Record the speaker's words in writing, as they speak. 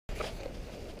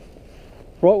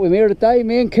Right, we're here today,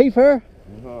 me and Keith here.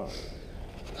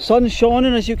 Sun's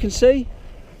shining, as you can see.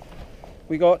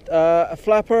 We got a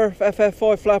flapper,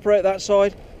 FF5 flapper out that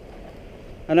side,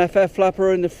 an FF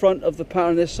flapper in the front of the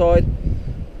pattern this side.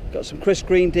 Got some Chris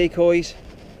Green decoys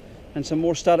and some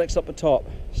more statics up the top.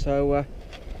 So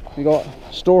we got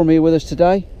Stormy with us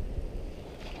today,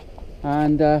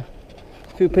 and a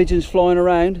few pigeons flying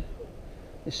around.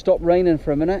 It stopped raining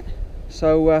for a minute,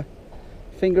 so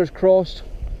fingers crossed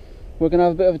we're going to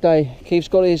have a bit of a day. Keith's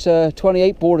got his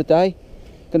 28 board a day,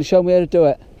 going to show me how to do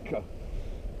it.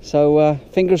 So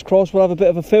fingers crossed we'll have a bit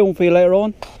of a film for you later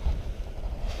on.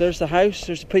 There's the house,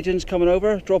 there's the pigeons coming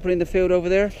over, dropping in the field over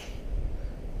there.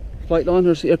 Flight line,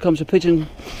 here comes a pigeon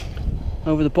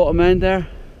over the bottom end there.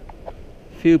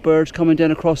 A few birds coming down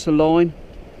across the line.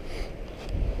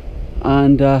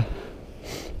 And here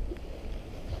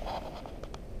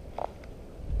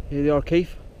they are,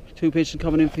 Keith. Two pigeons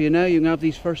coming in for you now. You can have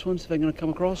these first ones if they're going to come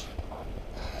across.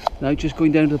 Now just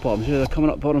going down to the bottom. So they're coming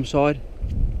up the bottom side.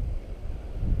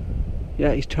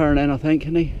 Yeah, he's turning, I think,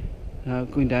 isn't he?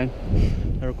 Going down.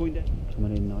 They're going down.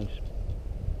 Coming in nice.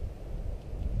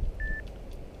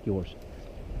 Yours.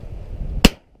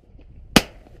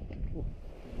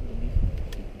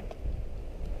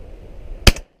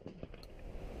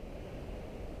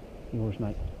 Yours,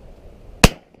 mate.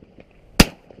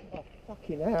 Oh,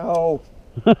 fucking hell.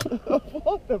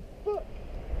 What the fuck?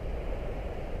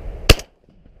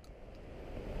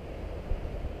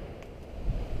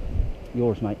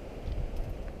 Yours, mate.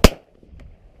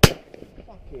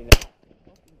 Fucking hell.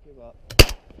 Fucking give up.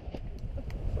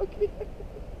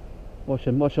 Watch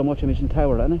him, he's in the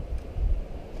tower, isn't he?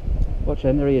 Watch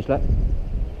him, there he is, look.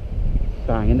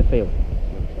 Bang, in the field.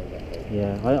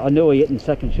 Yeah, I knew he hit in the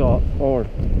second shot. Forward.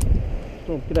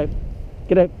 Storm, get out.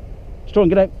 Get out. Storm,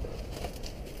 get out.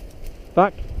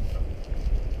 Back.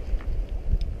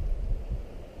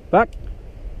 Back.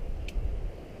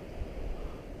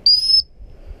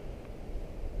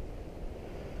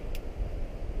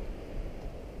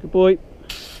 Good boy.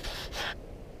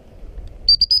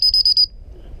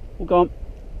 All gone.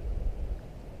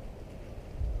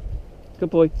 Good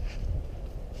boy.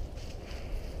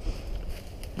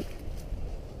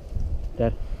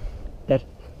 Dead. Dead.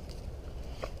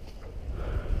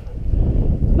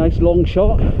 Nice long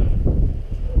shot.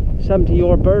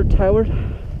 70-yard bird, towered.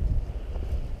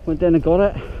 Went down and got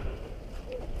it.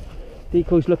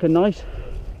 Decoy's looking nice.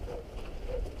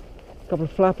 Couple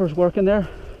of flappers working there.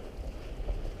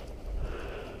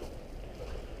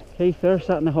 Keith there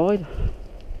sat in the hide.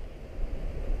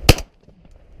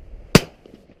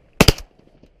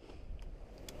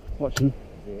 Watching.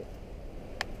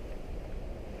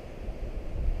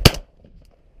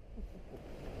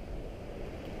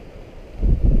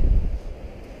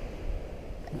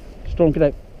 Storm, get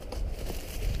out.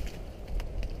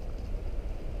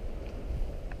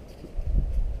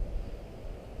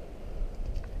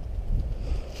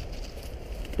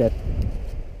 Dead.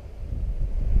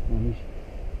 What's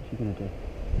he going to do?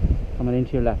 Coming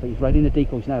into your left. He's right in the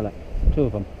decoys now, like two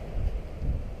of them.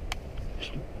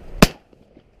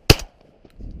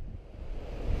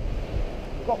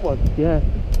 Got one? Yeah.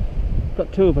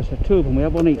 Got two of us, two of them. We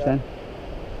have one each then.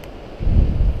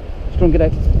 Storm, get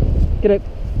out. Get out.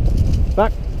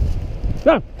 Back.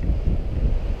 Go.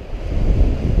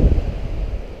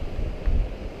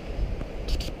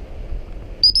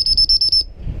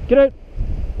 Get out.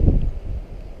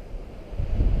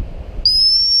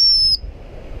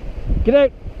 Get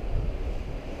out.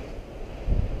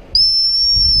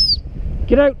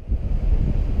 Get out.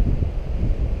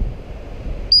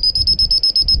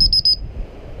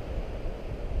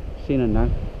 Seen it now.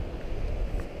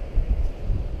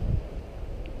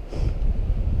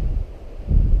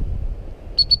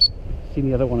 Seen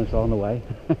the other one is on the way.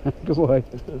 Go away.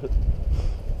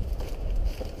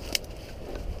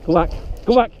 Go back.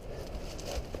 Go back.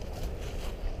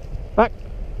 Back.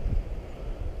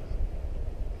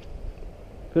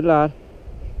 Good lad.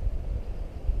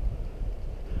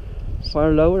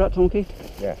 Fire lower that donkey?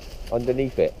 Yeah.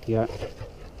 Underneath it? Yeah.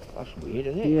 That's weird,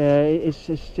 isn't it? Yeah, it's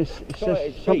just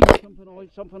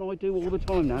something I do all the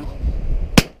time now.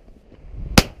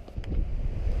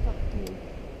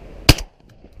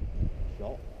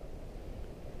 Shot.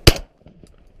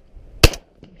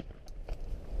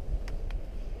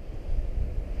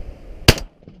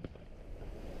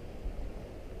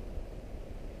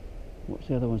 What's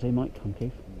the other ones? They might come,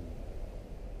 Keith.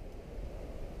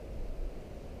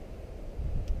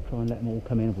 Try and let them all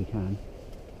come in if we can.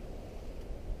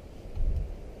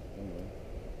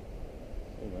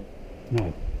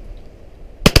 No.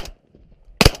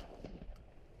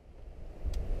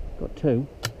 Got two.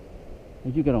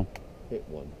 How'd you get on? hit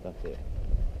one, that's it.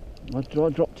 I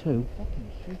dropped two.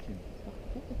 Fucking shooting.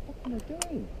 What the fuck am I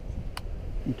doing?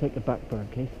 You take the back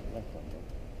bird, Keith. Left one, then.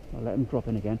 I'll let him drop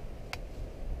in again.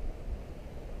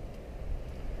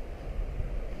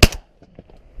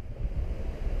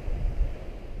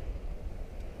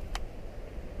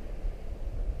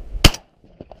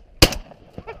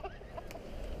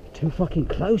 Too fucking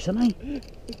close, isn't he?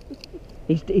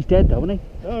 He's dead though, isn't he?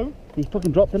 No. He's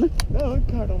fucking dropped, isn't he? No, I'm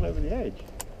carried on over the edge.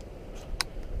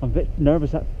 I'm a bit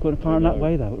nervous that going far in that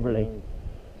way though, really. No.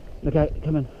 Look out,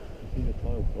 come in. I've seen the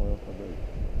tile fly off the roof.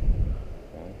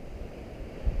 Okay.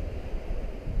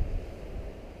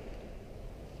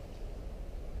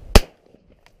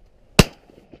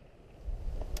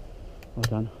 Well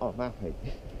done. Oh, I'm happy.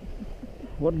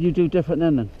 What did you do different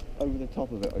then? Over the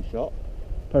top of it I shot.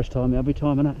 First time, every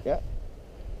time, innit? Yeah.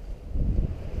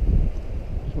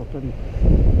 So bloody...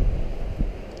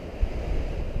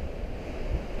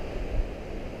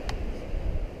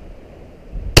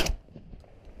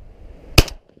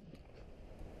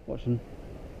 Watching.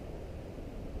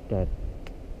 Dead.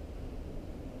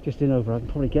 Just in over, I can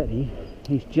probably get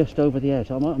he's just over the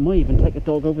edge. I might even take a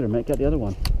dog over there, mate, get the other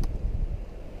one.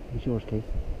 It's yours, Keith.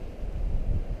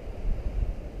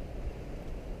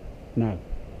 Now.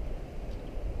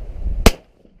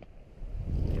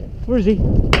 Where is he?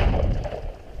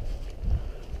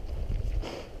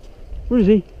 Where is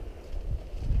he?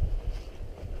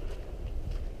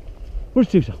 Where's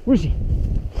Tusa? Where is he?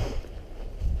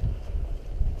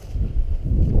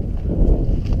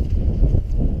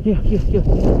 Here.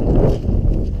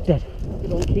 Dead.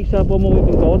 Good on, Keith, have one more, we've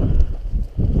been gone.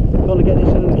 Gonna get this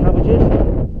in the cabbages.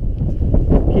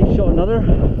 Keith shot another.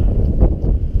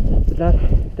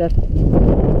 Dead.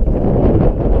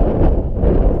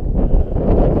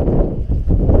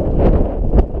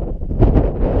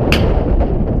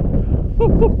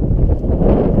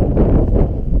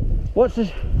 What's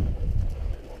this?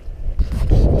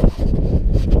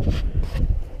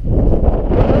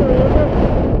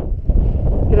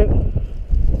 Get out.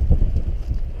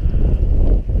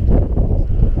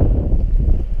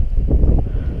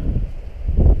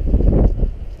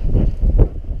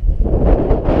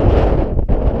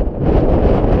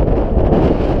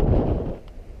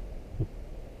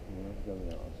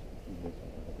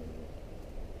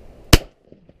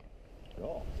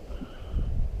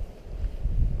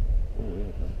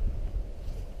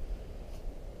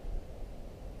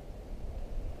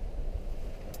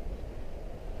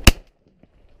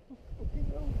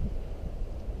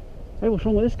 Hey, what's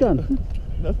wrong with this gun?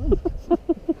 Nothing.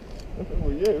 Nothing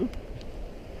with you.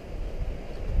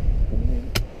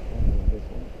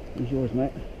 It's yours,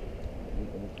 mate.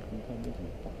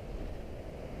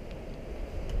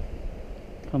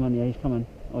 Come on, yeah, he's coming.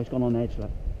 Oh, he's gone on the edge, look.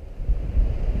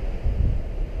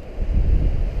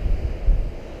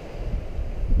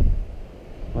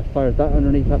 I fired that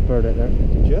underneath that bird out there.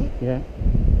 Did you? Yeah.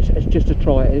 It's just to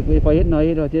try it. If I hit him, I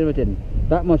hit. If I did, I didn't.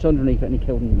 That much underneath it, and he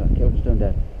killed him. Killed him stone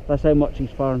dead. That's how much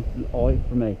he's firing eye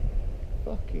for me.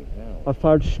 Fucking hell. I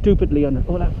fired stupidly under.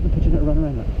 Oh, that fucking pigeon that run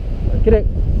around. Look. Get out.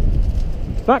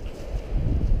 Back.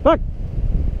 Back.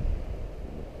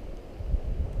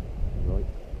 Right.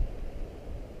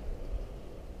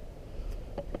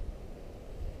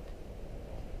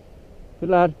 Good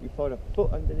lad. You fired a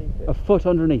foot underneath it. A foot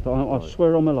underneath. I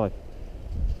swear on my life.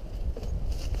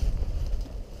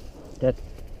 Dead.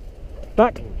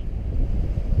 Back.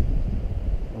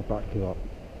 I'll back you up.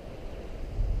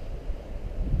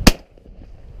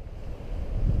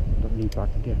 Don't need back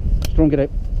again. Strong, get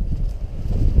out.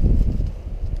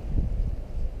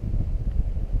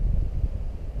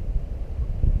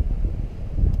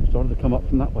 Started to come up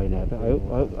from that way now, but I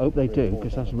hope they do,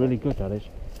 because that's really good, that is.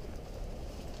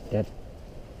 Dead.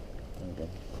 Okay.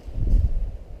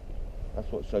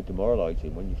 That's what's so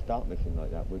demoralising when you start missing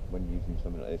like that when using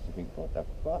something like this. You think, what the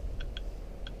fuck?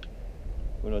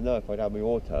 When I know if I'd had my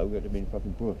auto, it'd have been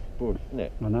fucking bush, isn't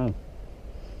it? I know.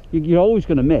 You're always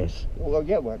going to miss. Well,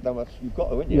 yeah, well, you've got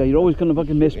to, isn't you? Yeah, you're always going to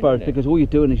fucking miss birds, because all you're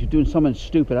doing is you're doing something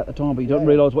stupid at the time, but you don't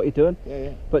realise what you're doing.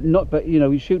 Yeah. But you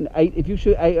know, you're shooting 8. If you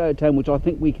shoot 8 out of 10, which I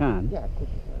think we can. Yeah, of course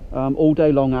you can. All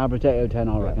day long, average 8 out of 10,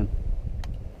 I reckon.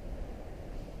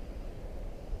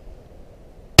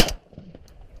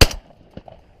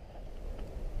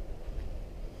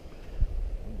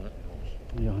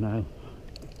 Yeah, I know.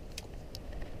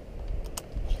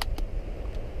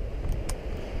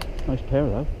 Nice pair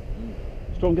though.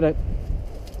 Strong, get out.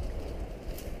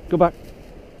 Go back.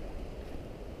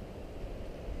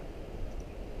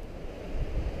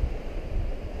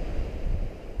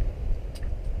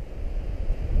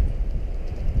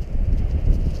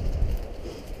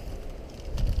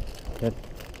 Dead.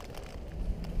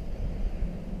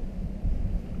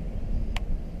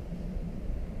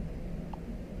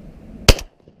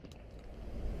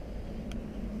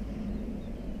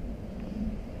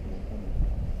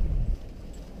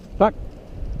 Back.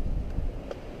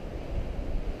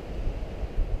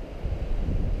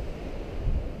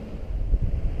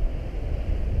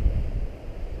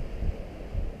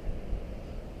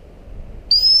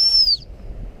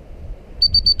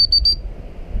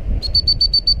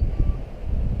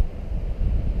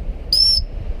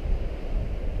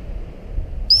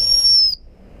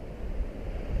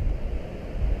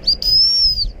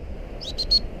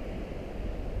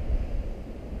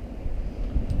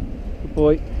 Good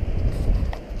boy.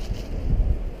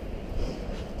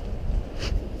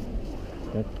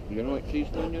 Good. You gonna like cheese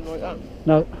onion like that?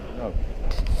 No. No.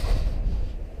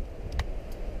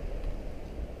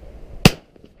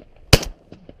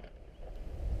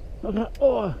 Look at that.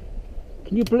 Oh,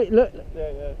 can you believe? Look,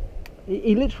 Yeah.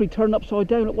 he literally turned upside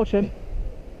down. Look, watch him.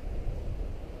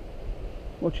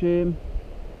 Watch him.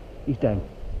 He's down.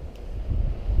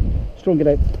 Strong, get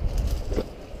out.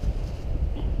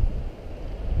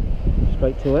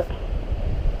 Straight to it.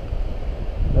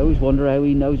 I always wonder how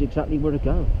he knows exactly where to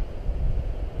go.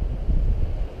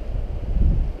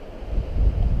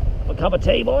 A cup of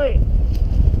tea, boy.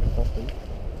 Coffee.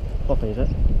 Coffee, is it?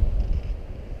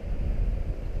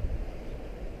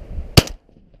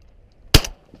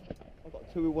 I've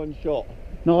got 2 in 1 shot.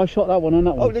 No, I shot that one and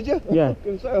that one. Oh, did you? Yeah. I was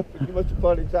going to say, I think you must have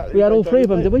found exactly. We had the all same 3 of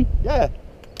them, time did we? Yeah.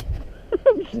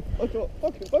 I thought,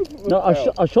 fucking both of them. No,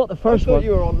 I shot the first I thought one.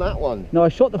 you were on that one. No, I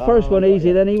shot the first one right, easy,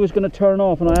 yeah. then he was going to turn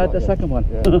off, and I had the yeah. second one.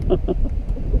 Yeah. Fucking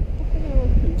hell,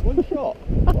 1 shot.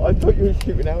 I thought you were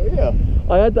shooting out here.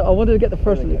 I wanted to get the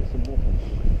first one. Get some more.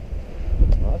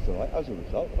 Oh, that's alright, that's a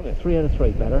result, wasn't it? 3 out of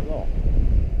 3, better. A lot.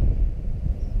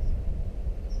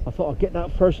 I thought I'd get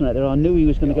that first one out there. I knew he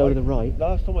was going to go to the right.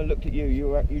 Last time I looked at you,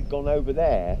 you'd gone over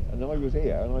there, and I was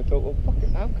here, and I thought, well, fuck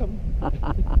it, how come?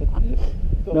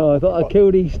 No, I thought I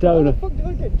killed East Stone. How the fuck did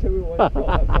I get 2 in 1 shot?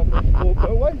 That fucking walk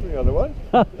away from the other one.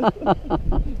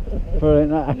 Brilliant,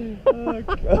 that. Oh,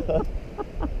 God.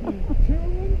 2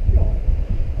 in 1 shot?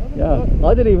 Yeah,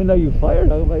 I didn't even know you fired.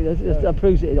 That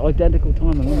proves it identical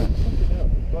timing, isn't it? Fucking hell,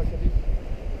 it's like a new-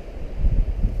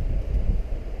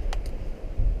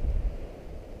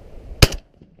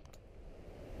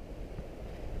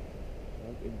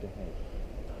 into head.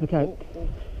 Okay. Oh.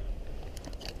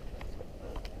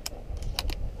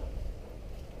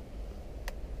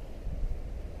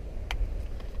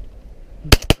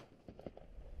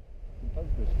 Both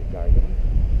missed it, Gary, didn't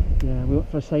we? Yeah, we went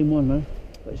for the same one though.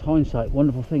 But it's hindsight,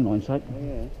 wonderful thing, hindsight. Oh,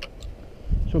 yeah.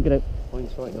 So get out.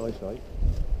 Hindsight and eyesight.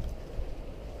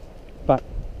 Back.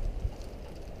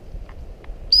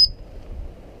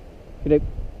 Get out.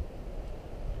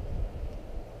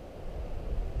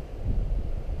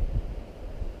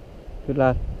 Good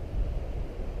lad.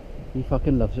 He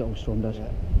fucking loves it, old Storm does.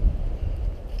 Yeah.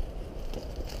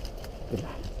 Good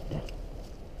lad. Yeah.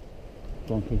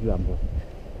 Go on, keep you humble.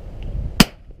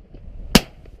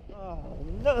 Oh,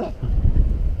 no!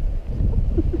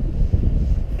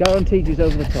 Guaranteed he's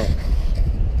over the top.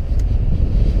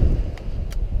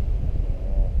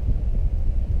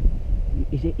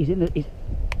 He's in the...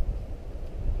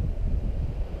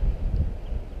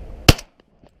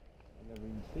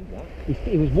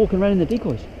 He was walking around in the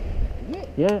decoys. Is it?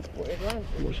 Yeah. What, it ran?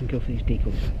 Watch him go for these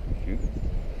decoys.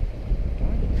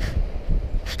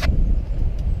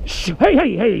 Shoot.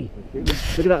 Hey! Look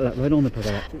at that, look, right on the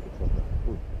propeller.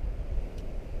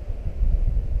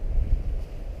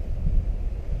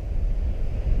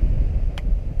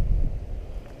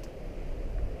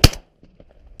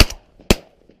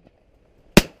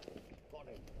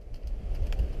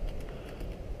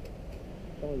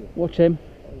 Watch him.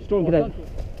 Storm, get out.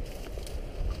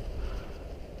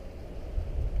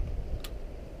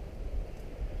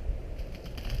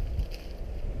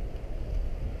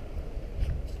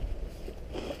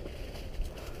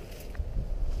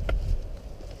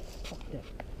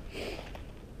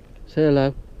 Say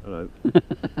hello. Hello.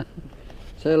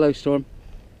 Say hello, Storm.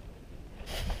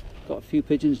 Got a few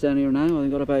pigeons down here now. I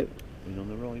think got about... He's on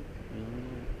the right.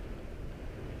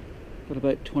 Got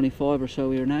about 25 or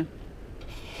so here now.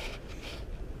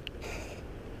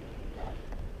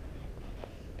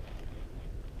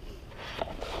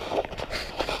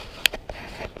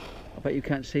 I bet you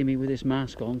can't see me with this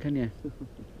mask on, can you?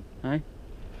 Hey?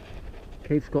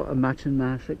 Keith's got a matching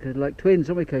mask. They're like twins,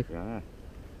 aren't we, Keith? Yeah.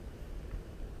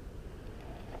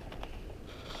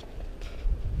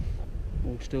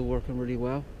 All still working really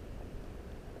well.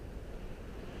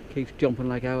 Keith's jumping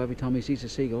like hell every time he sees a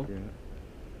seagull. Yeah.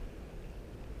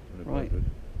 Right.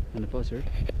 And a buzzard.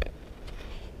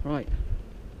 Right.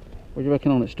 What do you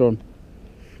reckon on it, Storm?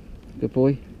 Good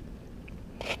boy.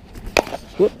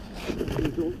 Whoop.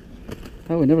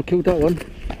 Oh, we never killed that one.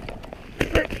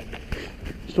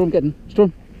 Storm, get him.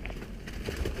 Storm.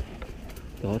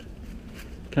 God.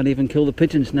 Can't even kill the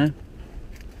pigeons now.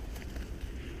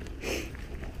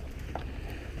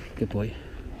 Good boy.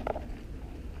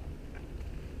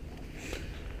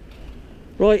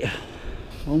 Right,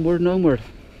 onward and onward.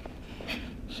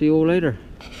 See you all later.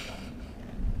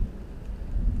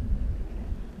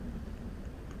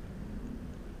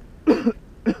 Come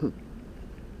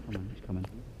on, he's coming.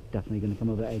 Definitely going to come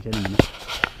over the edge any minute.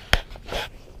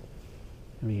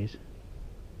 There he is.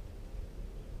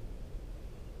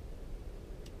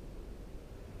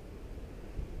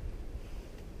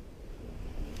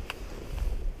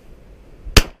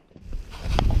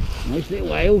 Nice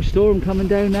little hailstorm coming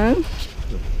down now.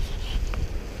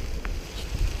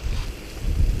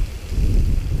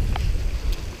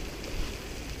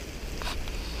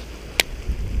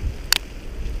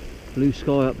 Blue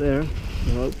sky up there,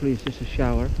 so hopefully it's just a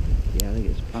shower. Yeah, I think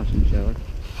it's a passing shower.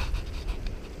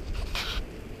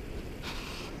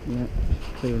 Yeah,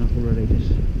 clear enough already.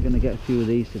 Just going to get a few of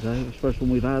these today. It's the first one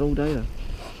we've had all day though.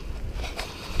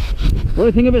 What do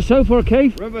you think of it so far,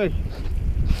 Keith? Rubbish.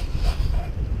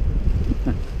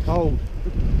 Cold.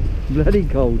 Bloody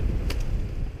cold.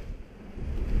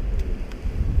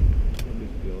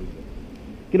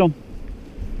 Get on.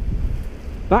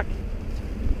 Back.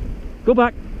 Go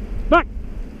back. Back.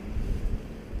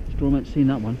 Storm ain't seen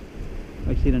that one.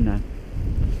 I've seen him now.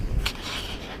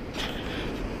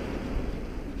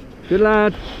 Good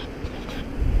lad.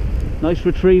 Nice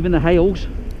retrieve in the hails.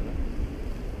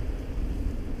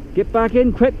 Get back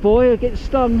in quick, boy. Get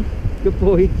stung. Good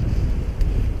boy.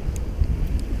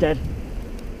 Dead.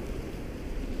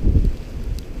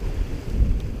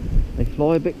 They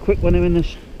fly a bit quick when they're in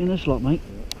the slot, mate.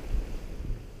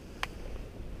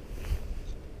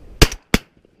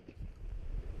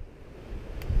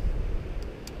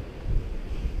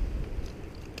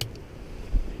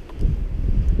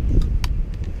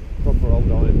 Proper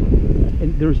old iron.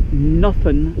 And there's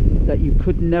nothing that you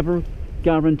could never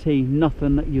guarantee.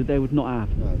 Nothing that they would not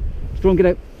have. No. Strong, get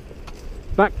out.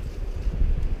 Back.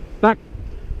 Back.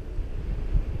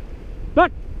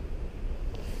 Back.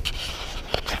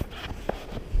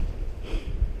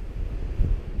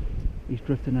 He's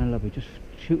drifting now, lovely. Just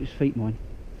shoot his feet, mine.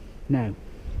 Now.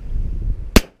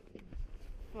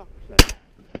 Fuck's sake.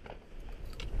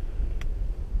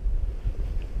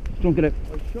 Strong, get out.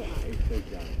 I shot at his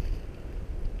feet down.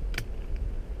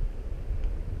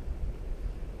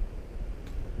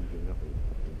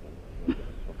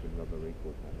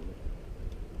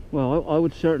 Well, I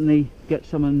would certainly get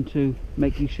someone to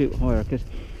make you shoot higher because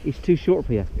it's too short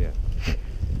for you. Yeah.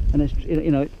 And it's, you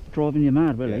know, it's driving you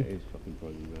mad, really. Yeah, it is fucking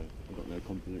driving me mad. I've got no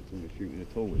confidence in the shooting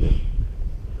at all with it.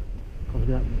 God,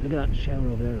 look at that shower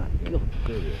over there, like. Yeah,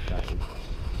 serious, that is.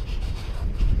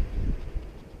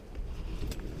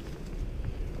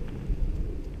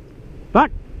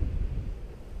 Back!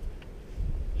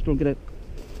 Strong, get out.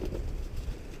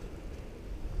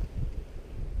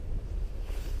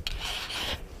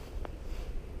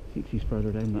 Thinks he's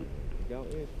further down that. Get out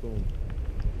here, Storm.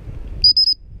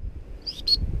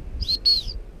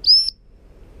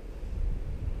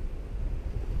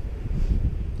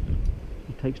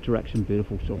 He takes direction,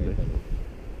 beautiful, Storm. Yeah,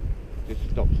 just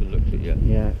stops and looks at you.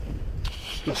 Yeah.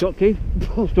 Good shot, Keith.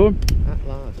 Storm. At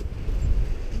last.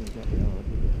 Not exactly hard,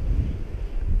 is it?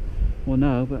 Well,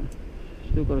 no, but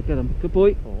still got to get him. Good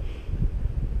boy. Oh.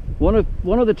 One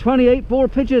of the 28 boar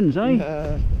pigeons, eh?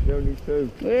 Yeah, there's only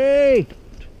two. Hey,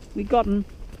 we got him.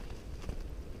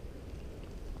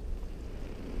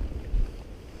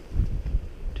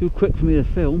 Too quick for me to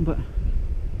film, but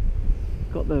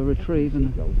got the retrieve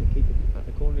and Seagulls, they keep it at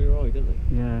the corner of your eye, don't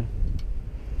they? yeah.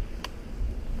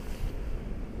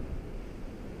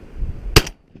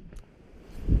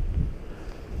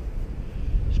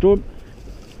 Storm.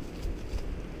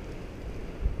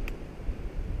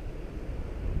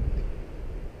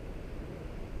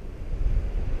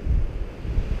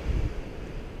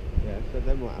 Yeah, so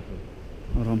then what happened?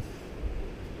 Hold on.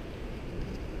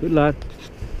 Good lad.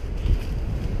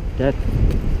 Dead.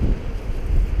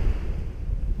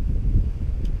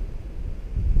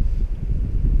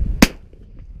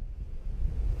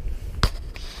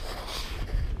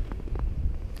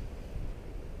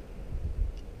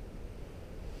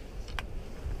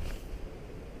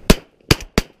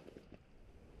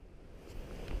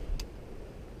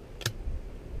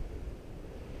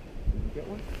 Did you get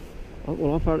one? Oh,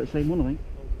 well, I fired the same one, I think.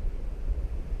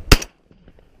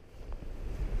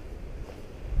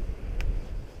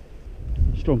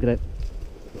 Strong, get out.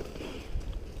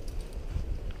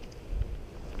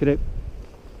 Get out.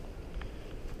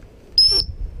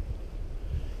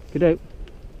 Get out.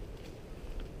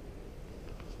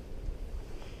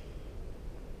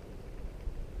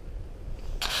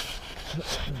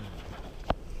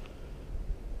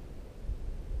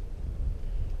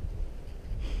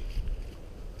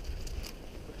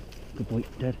 Good boy,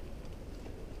 dead.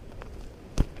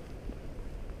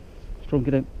 Strong,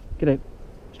 get out, get out.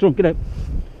 Strong, get out.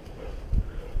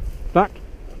 Back.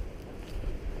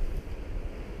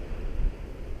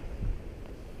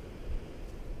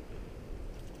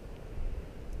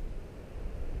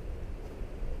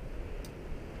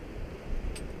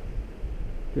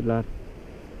 Good lad.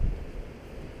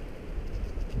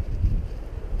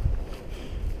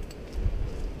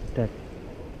 Dead.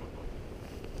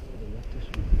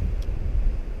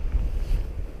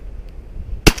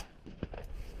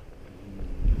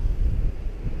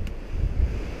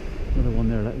 Another one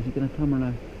there, like, is he going to come or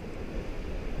no?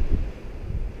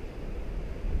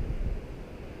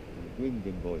 Winged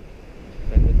him, boy.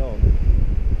 Send the dog.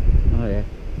 Oh yeah.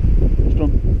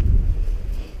 Strong.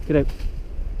 Get out.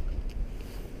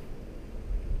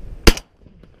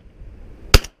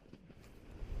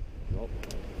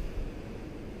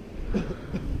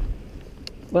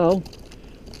 Well,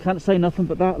 can't say nothing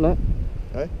but that, look.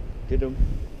 Hey, did them.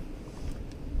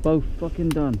 Both fucking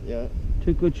done. Yeah.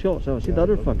 Two good shots. Oh, see Yeah, the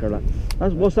other lovely. fucker, look.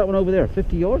 What's that one over there?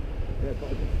 50 yard? Yeah,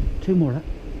 got it. Two more, look.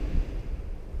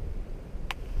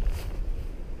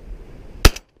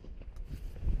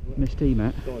 Missed he,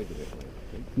 Matt. Died a bit, mate,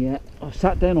 I think. Yeah, I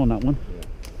sat down on that one.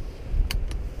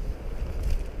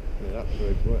 Yeah, that's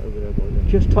where it's right over there, boy. Then.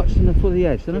 Just touched in the foot of the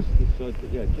edge, didn't it? Just this side,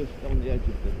 yeah, just on the edge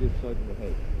of this side of the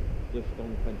head. Just on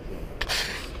the fence line.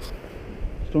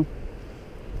 Strong.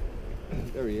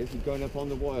 There he is, he's going up on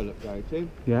the wire, look, Gary, too.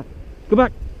 Yeah. Go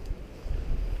back.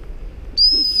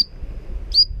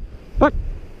 Back.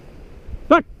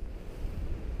 Back.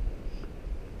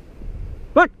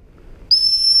 Back.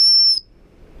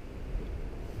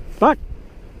 Back.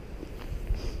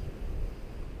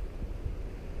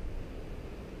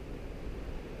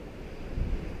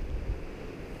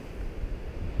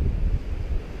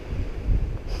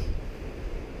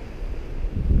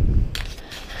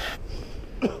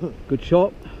 Good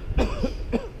shot.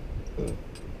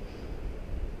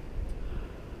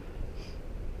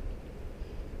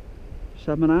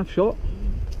 7.5 shot.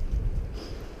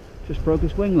 Just broke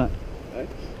his winglet. Eh?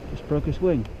 Just broke his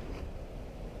wing.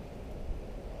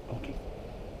 Okay.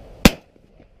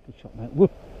 Good shot, mate.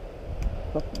 Whoop.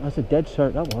 That's a dead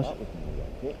cert, that was. That was more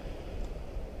like it.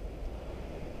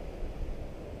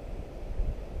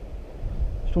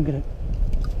 Strong, get out.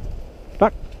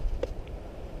 Back.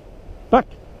 Back.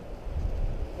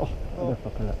 Oh,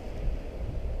 motherfucker, that.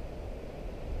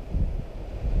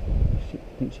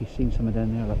 Thinks he's seen something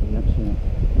down there, like we haven't seen it.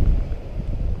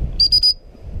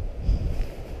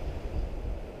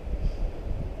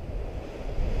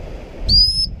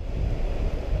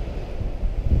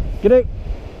 Get out.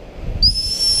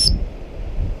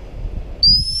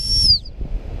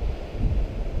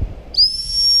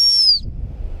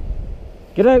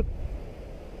 Get out.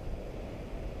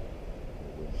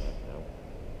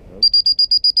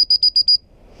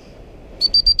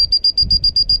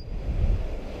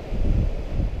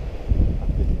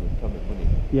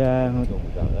 Yeah,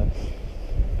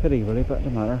 pity really, but it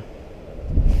doesn't matter.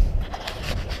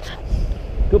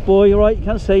 Good boy, you're right, you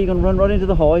can't say you're going to run right into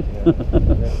the hide.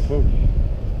 Yeah.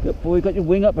 Good boy, you got your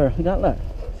wing up there, you got that?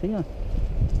 See ya?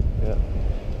 Yeah.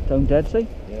 Down dead, see?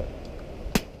 Yeah.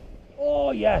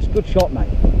 Oh yes, good shot, mate.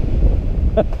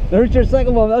 There's your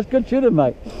second one, that's good shooting,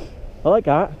 mate. I like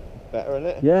that. Better, isn't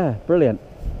it? Yeah, brilliant.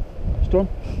 Storm.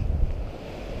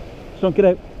 Storm, get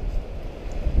out.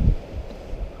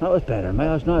 That was better, mate.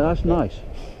 That's nice. That's nice.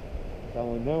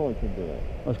 So I know I can do it.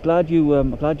 I was glad you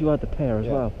had the pair as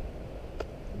well.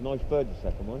 Nice bird, the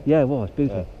second one. Yeah, it was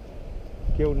beautiful.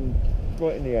 Yeah. Killed him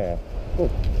right in the air. Oh.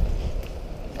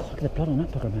 God, look at the blood on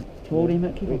that bugger, mate. Can you hold him,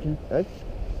 mate? Keep it. Hey,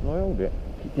 can I hold it?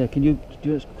 Yeah, can you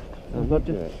do it? No, you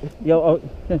do it. Yeah, oh,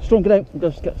 yeah, Storm, get out.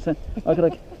 I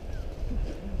gotta.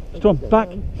 Storm, back.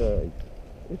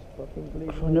 It's fucking bleeding.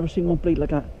 I've never seen one bleed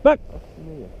like that. Back. That's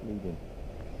me, it's bleeding.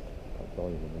 I'll die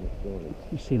in a minute, surely.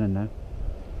 You've seen it now.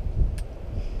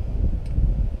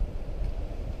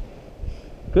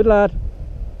 Good lad.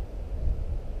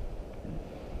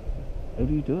 How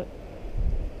do you do it?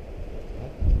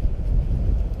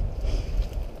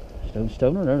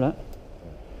 Stoner there, that.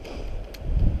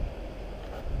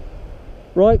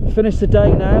 Right, finished the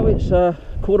day now. It's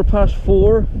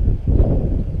 4:15.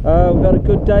 We've had a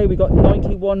good day. We got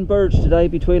 91 birds today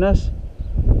between us,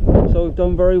 so we've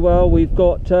done very well. We've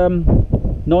got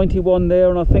 91 there,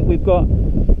 and I think we've got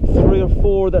 3 or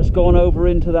 4 that's gone over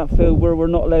into that field where we're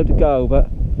not allowed to go. But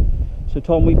so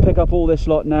Tom, we pick up all this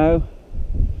lot now.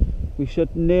 We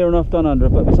should near enough done under it,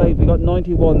 but we say we got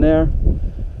 91 there,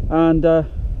 And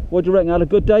what do you reckon? Had a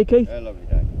good day, Keith? Yeah, lovely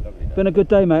day, lovely day. Been a good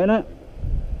day, mate, innit?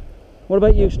 What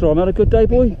about you, Storm? Had a good day,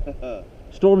 boy?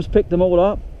 Storm's picked them all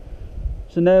up.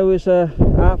 So now is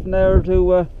half an hour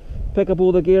to pick up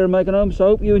all the gear and make it home. So I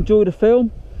hope you enjoyed the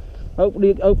film.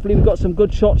 Hopefully we've got some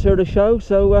good shots here to show.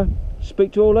 So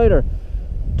speak to you all later.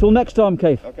 Till next time,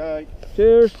 Keith. Okay.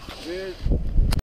 Cheers. Cheers.